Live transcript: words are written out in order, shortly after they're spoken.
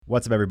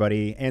What's up,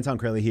 everybody? Anton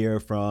Curley here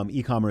from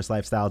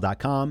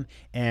ecommercelifestyle.com,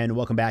 and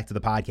welcome back to the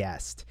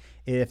podcast.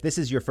 If this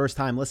is your first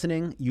time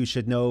listening, you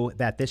should know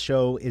that this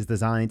show is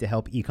designed to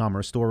help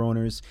e-commerce store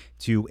owners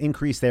to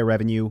increase their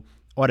revenue,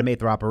 automate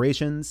their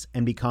operations,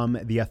 and become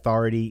the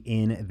authority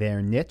in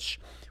their niche.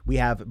 We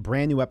have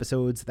brand new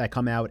episodes that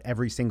come out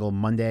every single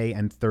Monday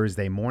and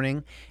Thursday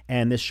morning,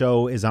 and this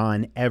show is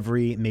on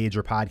every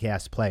major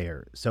podcast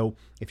player. So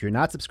if you're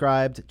not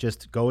subscribed,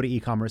 just go to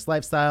e-commerce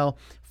lifestyle,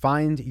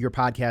 find your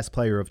podcast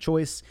player of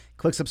choice,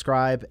 click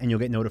subscribe, and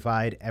you'll get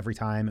notified every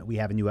time we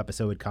have a new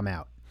episode come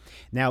out.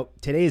 Now,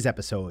 today's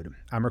episode,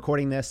 I'm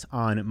recording this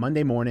on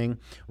Monday morning,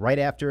 right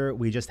after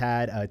we just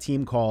had a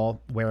team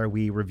call where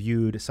we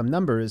reviewed some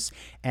numbers,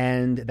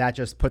 and that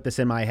just put this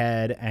in my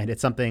head, and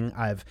it's something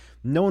I've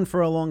known for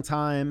a long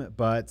time,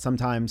 but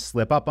sometimes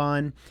slip up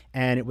on,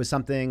 and it was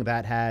something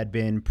that had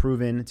been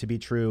proven to be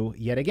true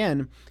yet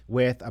again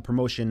with a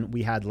promotion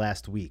we had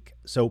last week.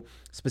 So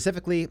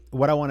specifically,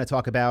 what I want to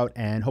talk about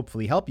and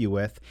hopefully help you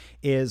with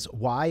is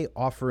why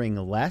offering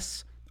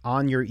less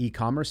on your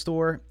e-commerce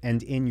store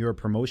and in your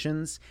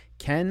promotions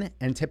can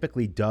and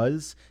typically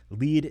does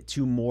lead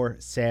to more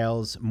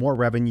sales, more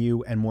revenue,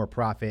 and more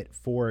profit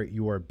for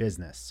your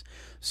business.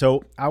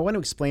 So I want to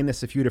explain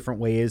this a few different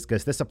ways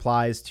because this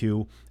applies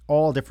to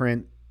all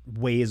different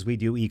ways we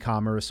do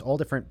e-commerce, all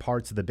different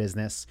parts of the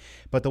business.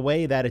 But the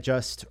way that it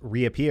just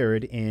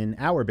reappeared in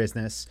our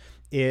business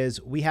is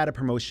we had a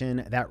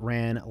promotion that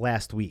ran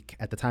last week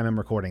at the time I'm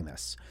recording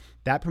this.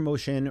 That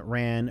promotion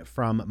ran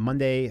from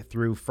Monday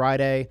through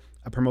Friday,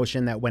 a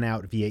promotion that went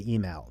out via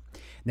email.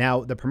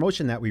 Now, the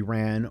promotion that we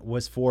ran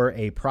was for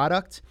a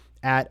product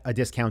at a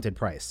discounted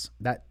price.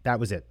 That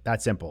was it.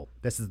 That simple.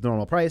 This is the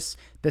normal price.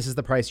 This is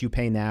the price you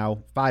pay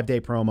now.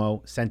 5-day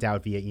promo sent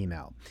out via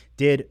email.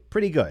 Did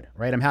pretty good,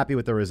 right? I'm happy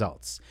with the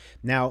results.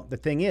 Now, the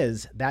thing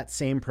is, that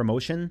same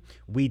promotion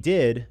we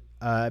did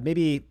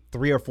maybe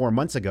 3 or 4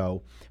 months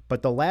ago,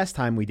 but the last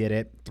time we did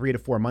it 3 to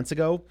 4 months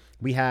ago,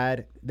 we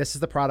had, this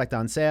is the product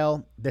on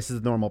sale, this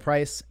is the normal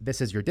price,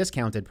 this is your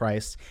discounted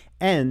price,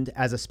 and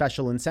as a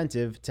special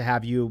incentive to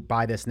have you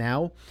buy this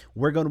now,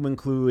 we're going to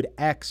include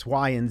X,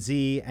 Y, and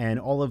Z and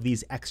all of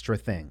these extra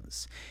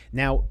things.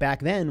 Now,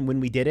 back then when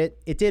we did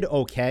it, it did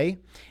okay.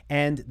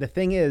 And the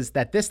thing is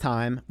that this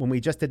time, when we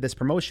just did this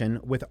promotion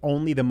with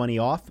only the money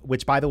off,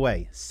 which by the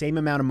way, same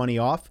amount of money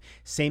off,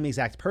 same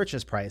exact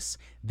purchase price,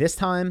 this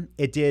time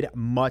it did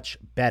much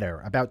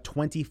better, about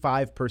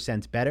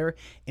 25% better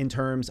in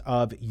terms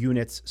of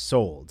units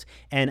sold.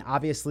 And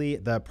obviously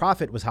the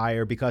profit was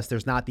higher because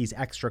there's not these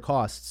extra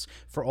costs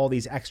for all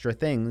these extra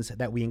things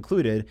that we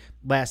included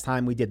last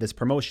time we did this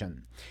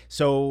promotion.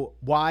 So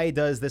why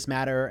does this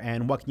matter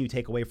and what can you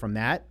take away from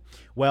that?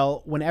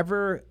 Well,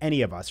 whenever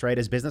any of us, right,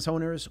 as business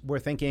owners, we're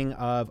thinking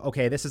of,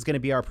 okay, this is going to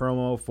be our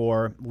promo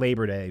for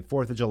Labor Day,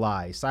 4th of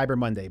July, Cyber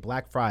Monday,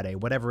 Black Friday,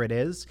 whatever it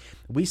is,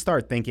 we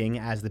start thinking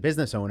as the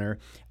business owner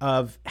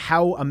of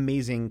how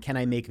amazing can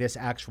I make this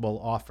actual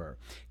offer?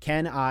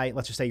 Can I,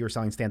 let's just say you're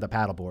selling stand-up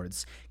paddle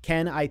boards.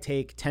 Can I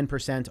take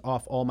 10%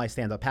 off all my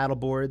stand-up paddle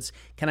boards?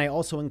 Can I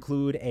also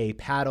include a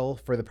paddle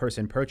for the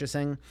person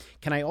purchasing?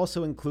 Can I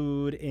also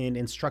include an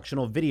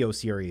instructional video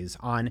series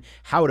on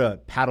how to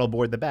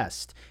paddleboard the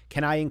best?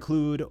 Can I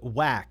include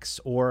wax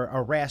or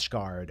a rash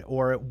guard,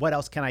 or what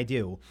else can I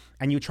do?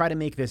 And you try to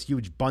make this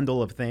huge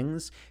bundle of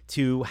things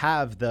to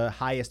have the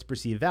highest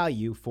perceived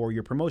value for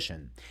your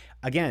promotion.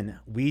 Again,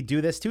 we do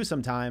this too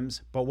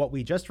sometimes, but what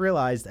we just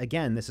realized,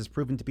 again, this has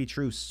proven to be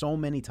true so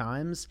many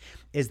times,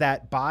 is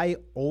that by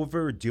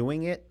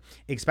overdoing it,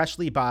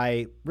 especially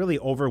by really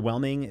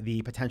overwhelming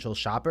the potential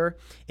shopper,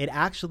 it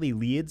actually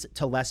leads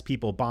to less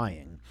people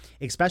buying,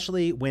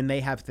 especially when they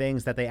have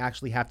things that they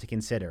actually have to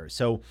consider.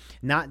 So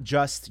not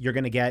just you're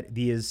going to get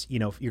these,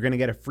 you're going to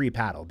get a free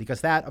paddle,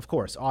 because that, of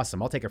course,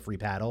 awesome, I'll take a free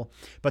paddle.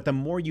 But the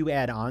more you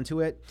add on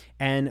to it,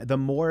 and the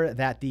more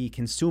that the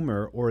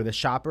consumer or the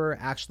shopper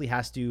actually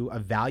has to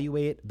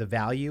evaluate the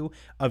value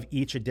of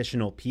each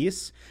additional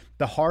piece,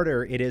 the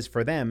harder it is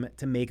for them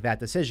to make that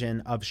decision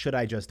of should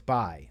I just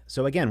buy.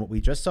 So again, what we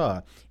just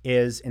saw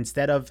is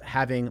instead of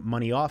having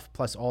money off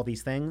plus all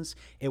these things,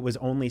 it was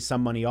only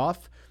some money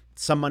off.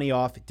 Some money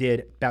off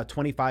did about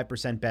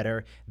 25%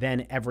 better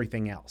than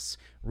everything else.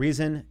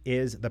 Reason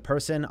is the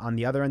person on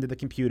the other end of the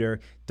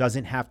computer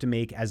doesn't have to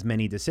make as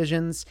many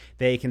decisions.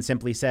 They can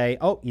simply say,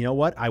 oh, you know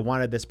what? I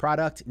wanted this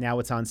product. Now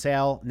it's on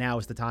sale. Now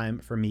is the time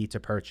for me to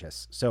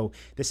purchase. So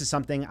this is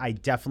something I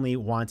definitely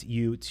want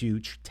you to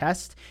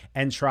test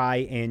and try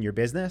in your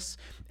business.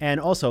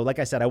 And also, like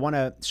I said, I want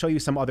to show you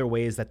some other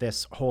ways that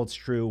this holds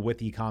true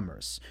with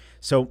e-commerce.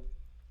 So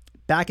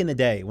back in the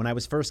day when I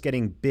was first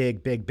getting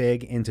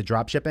big into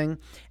dropshipping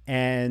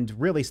and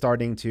really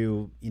starting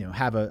to,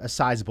 have a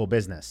sizable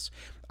business,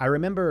 I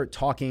remember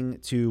talking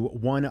to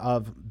one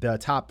of the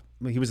top,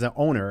 he was the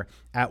owner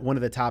at one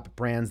of the top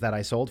brands that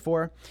I sold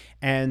for.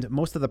 And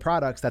most of the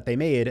products that they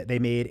made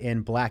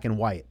in black and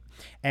white.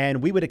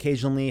 And we would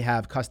occasionally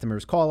have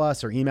customers call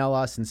us or email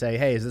us and say,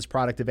 hey, is this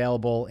product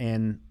available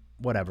in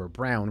whatever,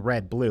 brown,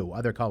 red, blue,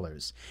 other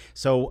colors.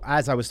 So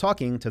as I was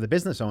talking to the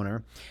business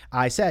owner,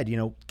 I said,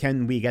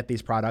 can we get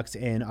these products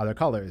in other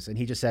colors? And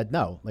he just said,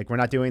 no, like we're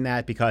not doing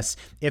that, because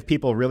if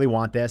people really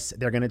want this,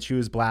 they're going to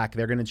choose black,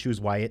 they're going to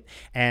choose white,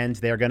 and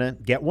they're going to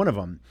get one of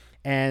them.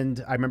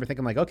 And I remember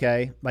thinking like,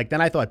 okay, like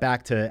then I thought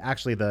back to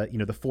actually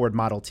the Ford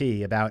Model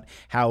T, about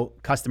how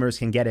customers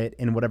can get it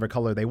in whatever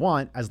color they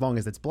want as long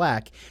as it's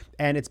black.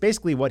 And it's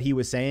basically what he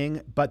was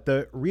saying. But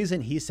the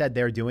reason he said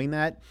they're doing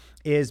that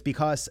is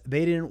because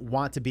they didn't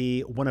want to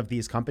be one of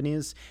these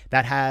companies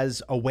that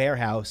has a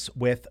warehouse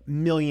with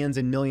millions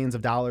and millions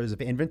of dollars of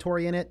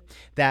inventory in it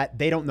that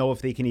they don't know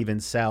if they can even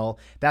sell.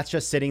 That's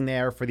just sitting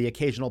there for the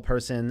occasional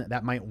person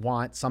that might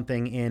want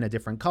something in a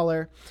different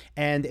color.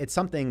 And it's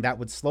something that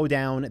would slow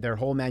down their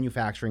whole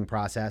manufacturing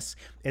process.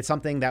 It's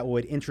something that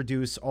would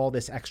introduce all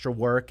this extra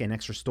work and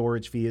extra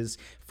storage fees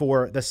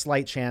for the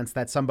slight chance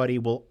that somebody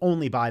will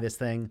only buy this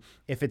thing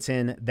if it's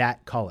in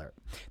that color.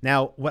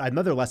 Now,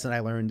 another lesson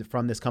I learned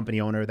from this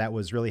company owner that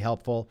was really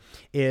helpful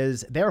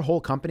is their whole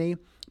company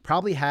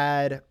probably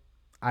had,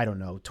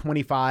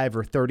 25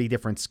 or 30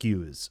 different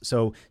SKUs.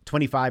 So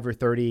 25 or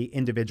 30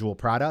 individual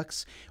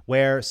products,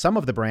 where some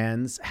of the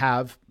brands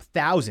have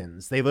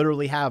thousands. They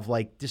literally have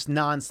like just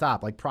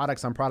nonstop, like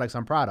products on products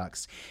on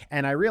products.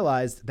 And I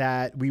realized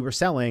that we were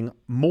selling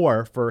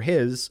more for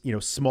his,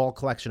 small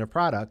collection of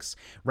products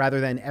rather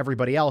than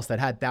everybody else that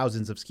had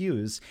thousands of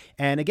SKUs.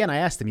 And again, I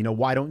asked him,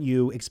 why don't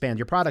you expand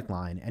your product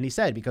line? And he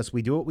said, because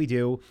we do what we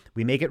do,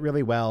 we make it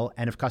really well.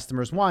 And if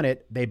customers want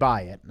it, they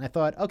buy it. And I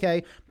thought,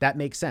 okay, that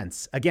makes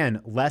sense. Again,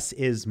 less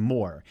is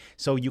more.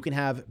 So you can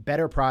have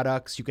better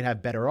products, you can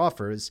have better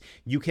offers,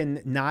 you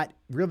can not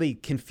really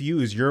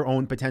confuse your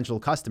own potential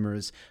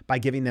customers by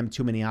giving them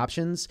too many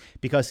options,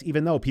 because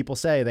even though people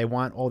say they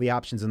want all the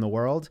options in the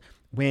world,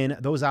 when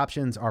those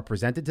options are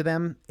presented to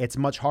them, it's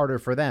much harder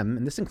for them,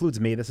 and this includes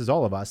me, this is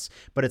all of us,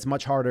 but it's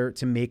much harder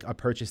to make a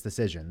purchase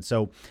decision.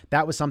 So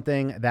that was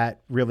something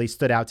that really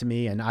stood out to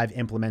me and I've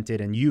implemented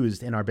and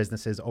used in our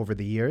businesses over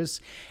the years.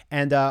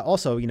 And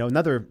also,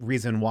 another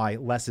reason why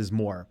less is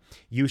more.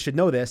 You should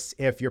know this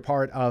if you're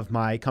part of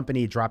my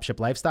company, Dropship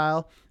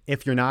Lifestyle.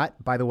 If you're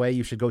not, by the way,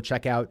 you should go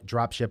check out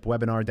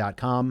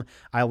dropshipwebinar.com.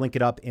 I'll link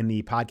it up in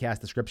the podcast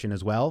description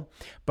as well.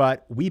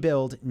 But we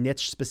build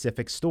niche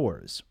specific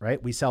stores,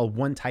 right? We sell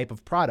one type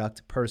of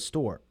product per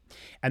store.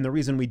 And the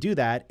reason we do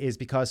that is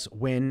because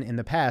when in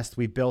the past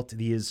we've built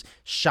these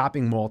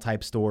shopping mall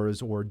type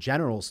stores or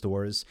general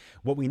stores,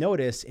 what we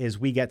notice is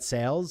we get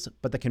sales,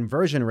 but the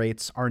conversion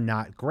rates are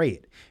not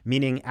great.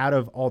 Meaning out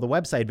of all the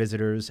website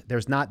visitors,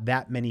 there's not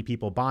that many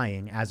people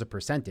buying as a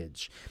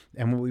percentage.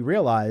 And what we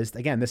realized,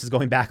 again, this is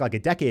going back like a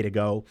decade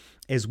ago,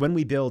 is when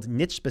we build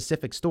niche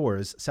specific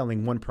stores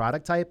selling one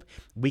product type,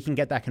 we can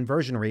get that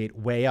conversion rate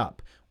way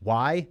up.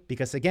 Why?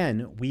 Because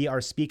again, we are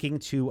speaking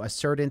to a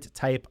certain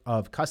type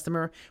of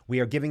customer.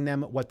 We are giving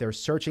them what they're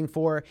searching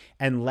for,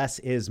 and less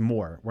is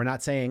more. We're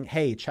not saying,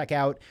 hey, check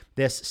out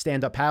this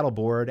stand-up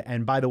paddleboard,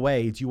 and by the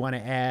way, do you want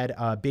to add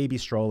a baby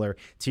stroller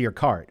to your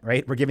cart,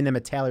 right? We're giving them a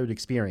tailored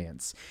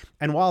experience.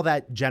 And while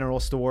that general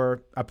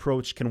store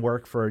approach can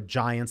work for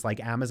giants like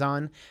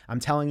Amazon, I'm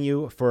telling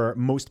you, for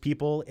most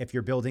people, if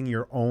you're building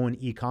your own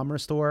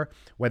e-commerce store,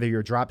 whether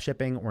you're drop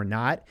shipping or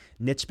not,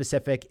 niche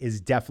specific is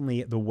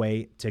definitely the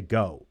way to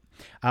go.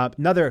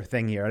 Another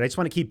thing here, and I just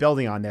want to keep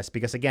building on this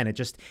because again,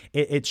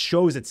 it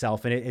shows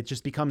itself and it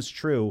just becomes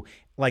true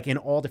like in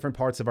all different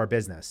parts of our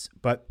business.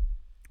 But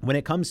when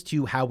it comes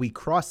to how we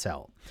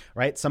cross-sell,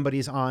 right?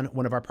 Somebody's on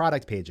one of our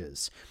product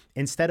pages.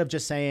 Instead of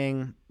just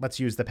saying, let's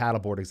use the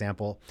paddleboard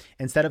example,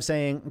 instead of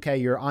saying, okay,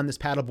 you're on this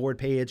paddleboard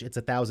page, it's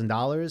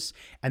 $1,000,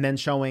 and then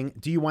showing,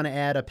 do you want to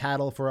add a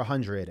paddle for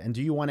 $100? And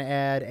do you want to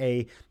add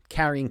a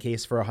carrying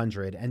case for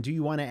 $100? And do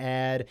you want to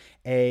add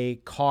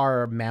a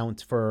car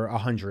mount for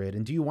 $100?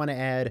 And do you want to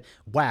add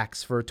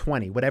wax for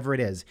 $20? Whatever it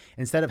is.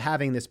 Instead of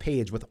having this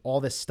page with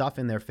all this stuff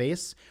in their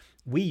face,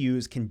 we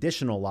use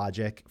conditional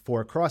logic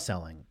for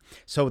cross-selling.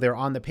 So they're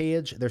on the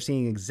page, they're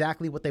seeing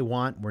exactly what they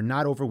want, we're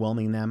not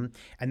overwhelming them.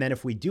 And then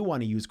if we do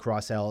want to use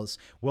cross-sells,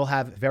 we'll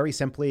have very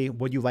simply,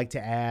 would you like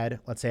to add,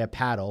 let's say, a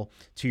paddle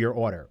to your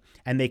order?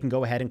 And they can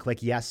go ahead and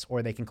click yes,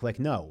 or they can click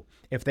no.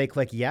 If they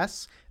click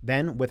yes,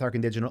 then with our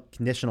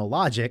conditional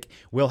logic,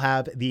 we'll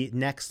have the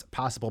next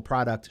possible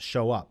product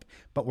show up.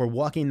 But we're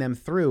walking them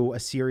through a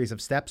series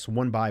of steps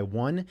one by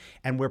one,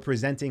 and we're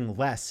presenting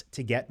less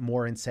to get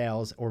more in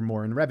sales or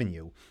more in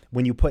revenue.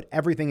 When you put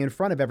everything in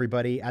front of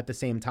everybody at the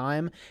same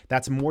time,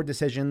 that's more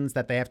decisions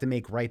that they have to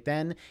make right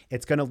then.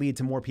 It's going to lead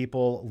to more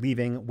people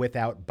leaving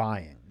without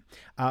buying.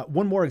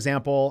 One more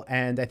example,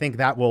 and I think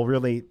that will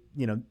really,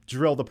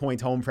 drill the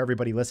point home for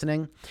everybody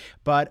listening.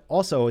 But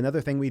also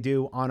another thing we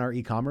do on our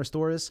e-commerce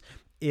stores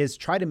is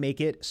try to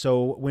make it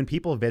so when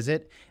people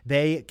visit,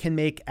 they can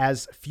make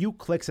as few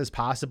clicks as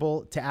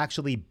possible to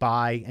actually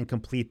buy and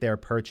complete their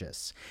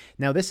purchase.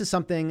 Now, this is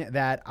something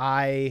that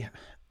I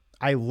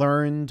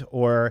learned,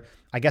 or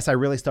I guess I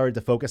really started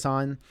to focus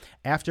on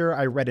after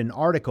I read an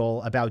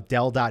article about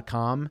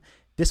Dell.com.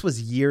 This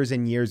was years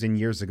and years and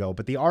years ago,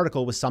 but the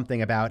article was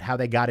something about how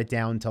they got it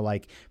down to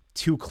like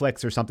 2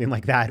 clicks or something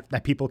like that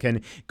people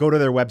can go to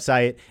their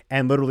website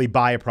and literally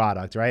buy a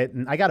product, right?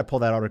 And I got to pull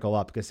that article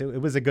up because it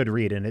was a good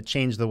read and it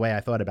changed the way I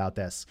thought about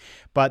this.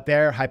 But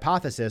their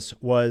hypothesis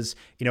was,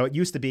 it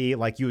used to be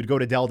like you would go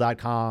to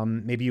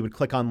Dell.com, maybe you would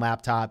click on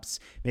laptops,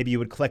 maybe you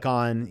would click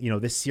on,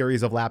 this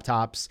series of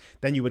laptops,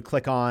 then you would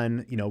click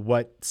on,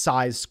 what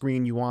size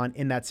screen you want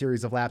in that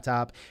series of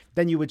laptop.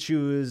 Then you would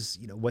choose,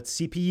 what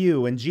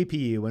CPU and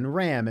GPU and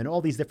RAM and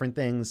all these different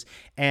things.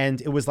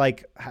 And it was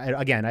like,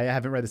 again, I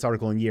haven't read this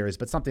article in years,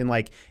 but something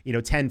like,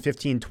 10,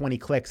 15, 20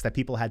 clicks that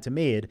people had to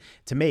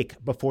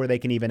make before they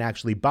can even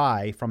actually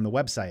buy from the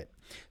website.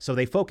 So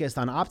they focused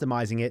on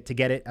optimizing it to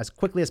get it as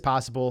quickly as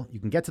possible. You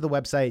can get to the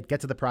website, get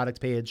to the product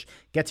page,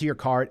 get to your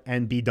cart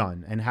and be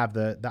done and have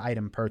the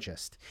item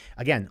purchased.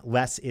 Again,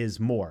 less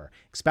is more,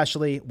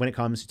 especially when it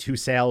comes to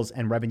sales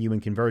and revenue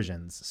and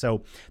conversions.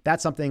 So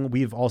that's something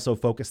we've also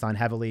focused on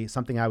heavily,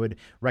 something I would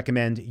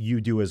recommend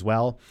you do as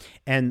well.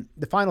 And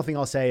the final thing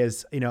I'll say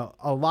is,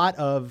 a lot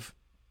of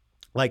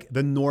like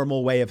the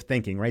normal way of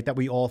thinking, right, that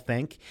we all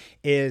think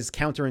is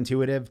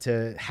counterintuitive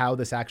to how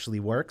this actually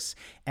works.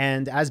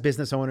 And as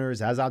business owners,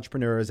 as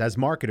entrepreneurs, as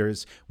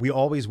marketers, we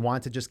always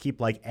want to just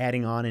keep like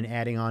adding on and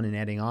adding on and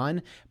adding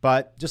on.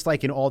 But just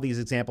like in all these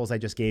examples I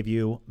just gave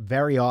you,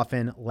 very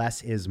often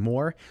less is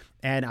more.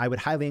 And I would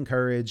highly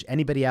encourage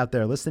anybody out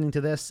there listening to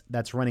this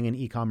that's running an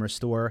e-commerce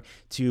store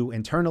to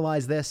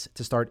internalize this,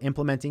 to start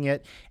implementing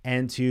it,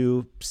 and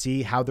to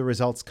see how the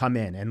results come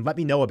in. And let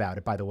me know about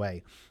it, by the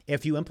way.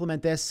 If you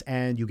implement this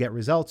and you get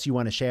results you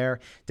want to share,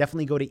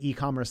 definitely go to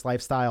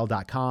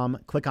ecommercelifestyle.com,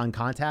 click on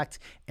contact,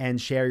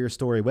 and share your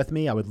story with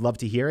me. I would love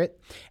to hear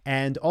it.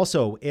 And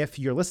also, if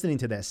you're listening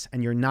to this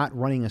and you're not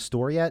running a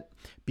store yet,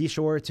 be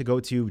sure to go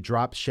to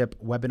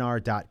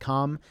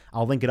dropshipwebinar.com.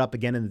 I'll link it up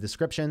again in the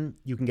description.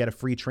 You can get a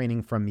free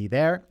training from me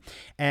there.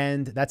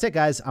 And that's it,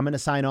 guys. I'm going to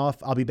sign off.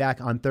 I'll be back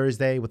on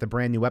Thursday with a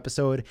brand new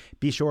episode.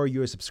 Be sure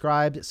you are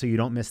subscribed so you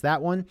don't miss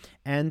that one.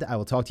 And I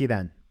will talk to you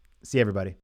then. See you, everybody.